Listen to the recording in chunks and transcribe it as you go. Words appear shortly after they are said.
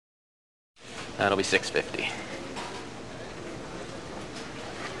That'll be $6.50.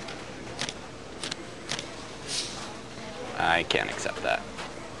 I can't accept that.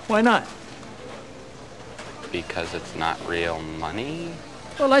 Why not? Because it's not real money?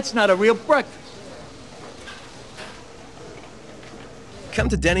 Well, that's not a real breakfast. Come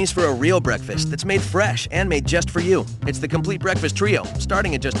to Denny's for a real breakfast that's made fresh and made just for you. It's the complete breakfast trio,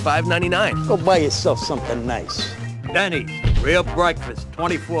 starting at just $5.99. Go buy yourself something nice. Denny's, real breakfast,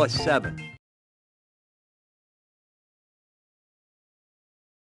 24/7.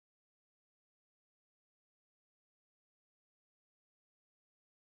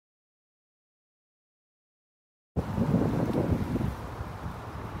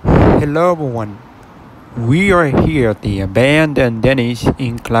 Hello everyone, we are here at the abandoned Denny's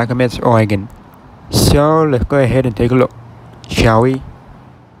in Clackamas, Oregon. So let's go ahead and take a look, shall we?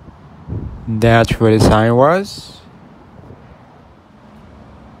 That's where the sign was.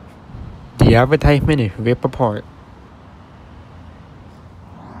 The advertisement is ripped apart.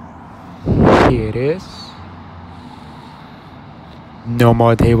 Here it is. No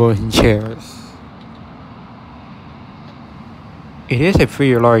more tables and chairs. It is a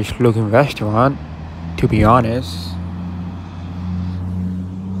pretty large looking restaurant, to be honest.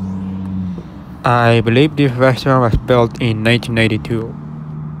 I believe this restaurant was built in 1982.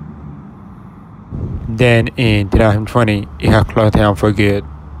 Then in 2020, it has closed down for good.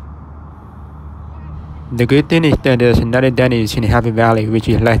 The good thing is that there's another Denny's in Happy Valley which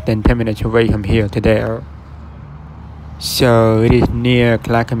is less than 10 minutes away from here to there. So it is near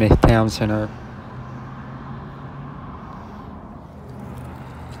Clackamas Town Center.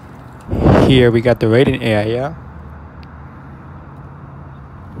 Here we got the waiting area.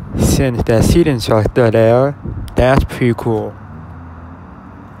 Since the seating is still there, that's pretty cool.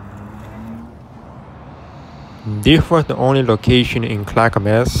 This was the only location in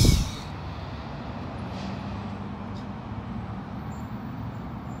Clackamas.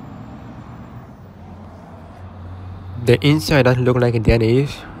 The inside doesn't look like a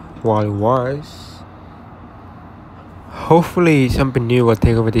Denny's, while it was. Hopefully something new will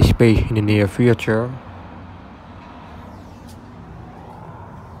take over this space in the near future.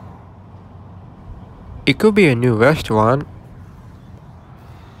 It could be a new restaurant.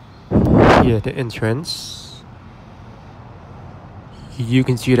 Here's the entrance. You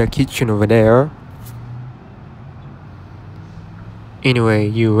can see the kitchen over there. Anyway,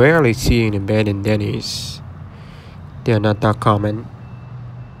 you rarely see an abandoned Denny's. They're not that common.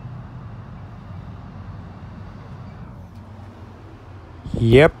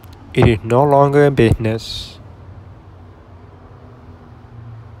 Yep, it is no longer a business.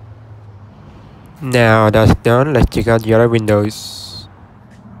 Now that's done, let's check out the other windows.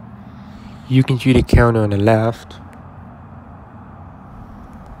 You can see the counter on the left.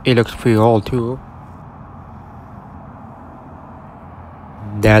 It looks pretty old too.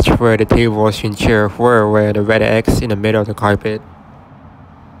 That's where the tables and chairs were, where the red X in the middle of the carpet.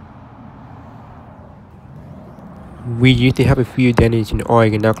 We used to have a few Denny's in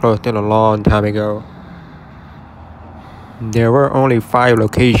Oregon that closed down a long time ago. There were only 5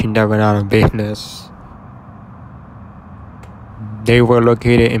 locations that went out of business. They were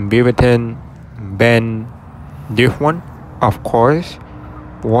located in Beaverton, Bend, this one, of course,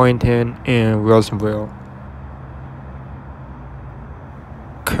 Warrenton, and Wilsonville.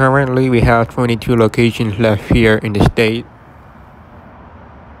 Currently, we have 22 locations left here in the state.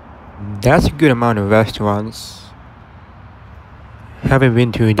 That's a good amount of restaurants. Haven't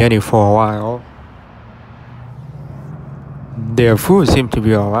been to Denny for a while. Their food seems to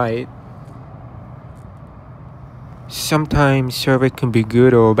be alright. Sometimes service can be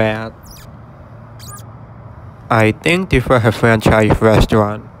good or bad. I think this was a franchise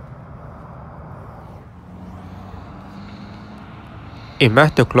restaurant. It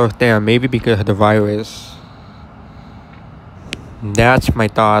must have closed down, maybe because of the virus. That's my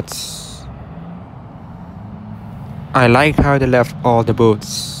thoughts. I like how they left all the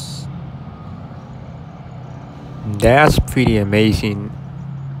booths. That's pretty amazing.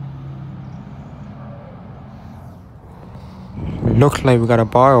 Looks like we got a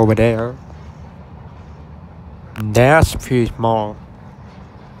bar over there. That's pretty small.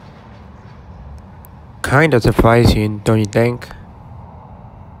 Kinda surprising, don't you think?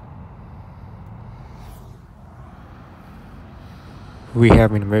 We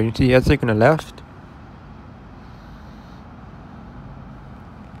have an emergency exit on the left.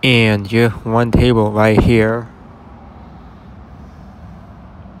 And just one table right here.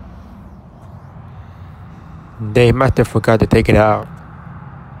 They must have forgot to take it out.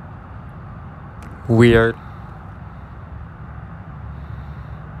 Weird.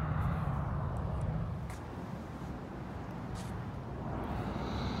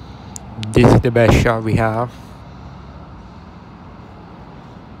 This is the best shot we have.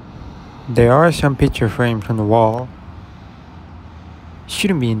 There are some picture frames on the wall.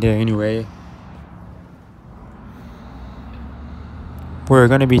 Shouldn't be in there anyway. We're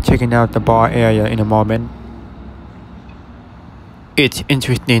gonna be checking out the bar area in a moment. It's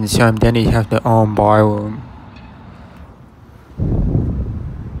interesting some Denny's have their own bar room.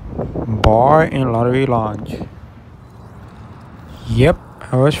 Bar and lottery lounge. Yep,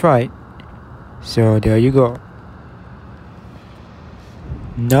 I was right. So there you go.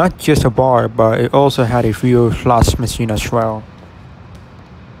 Not just a bar, but it also had a few slots machine as well.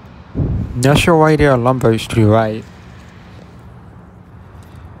 Not sure why there are lumbers to the right.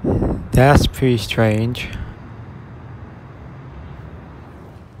 That's pretty strange.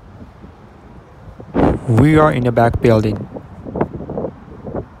 We are in the back building.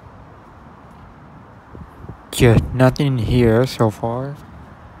 Just nothing here so far.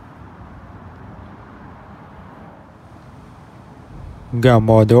 Got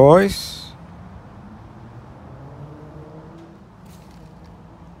more doors.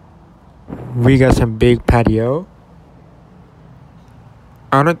 We got some big patio.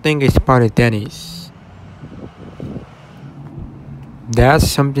 I don't think it's part of Denny's. That's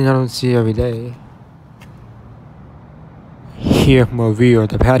something I don't see every day. Here, more view of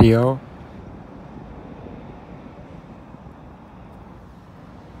the patio.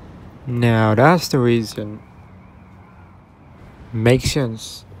 Now that's the reason. Makes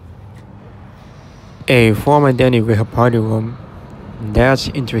sense. A former Denny with a party room. That's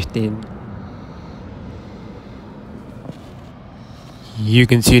interesting. You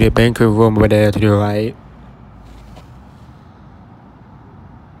can see the banquet room over there to the right.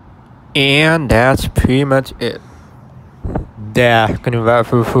 And that's pretty much it. That's gonna wrap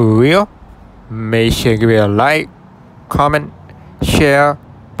for real. Make sure to give it a like, comment, share,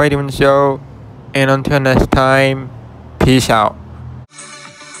 rate the show, and until next time, peace out.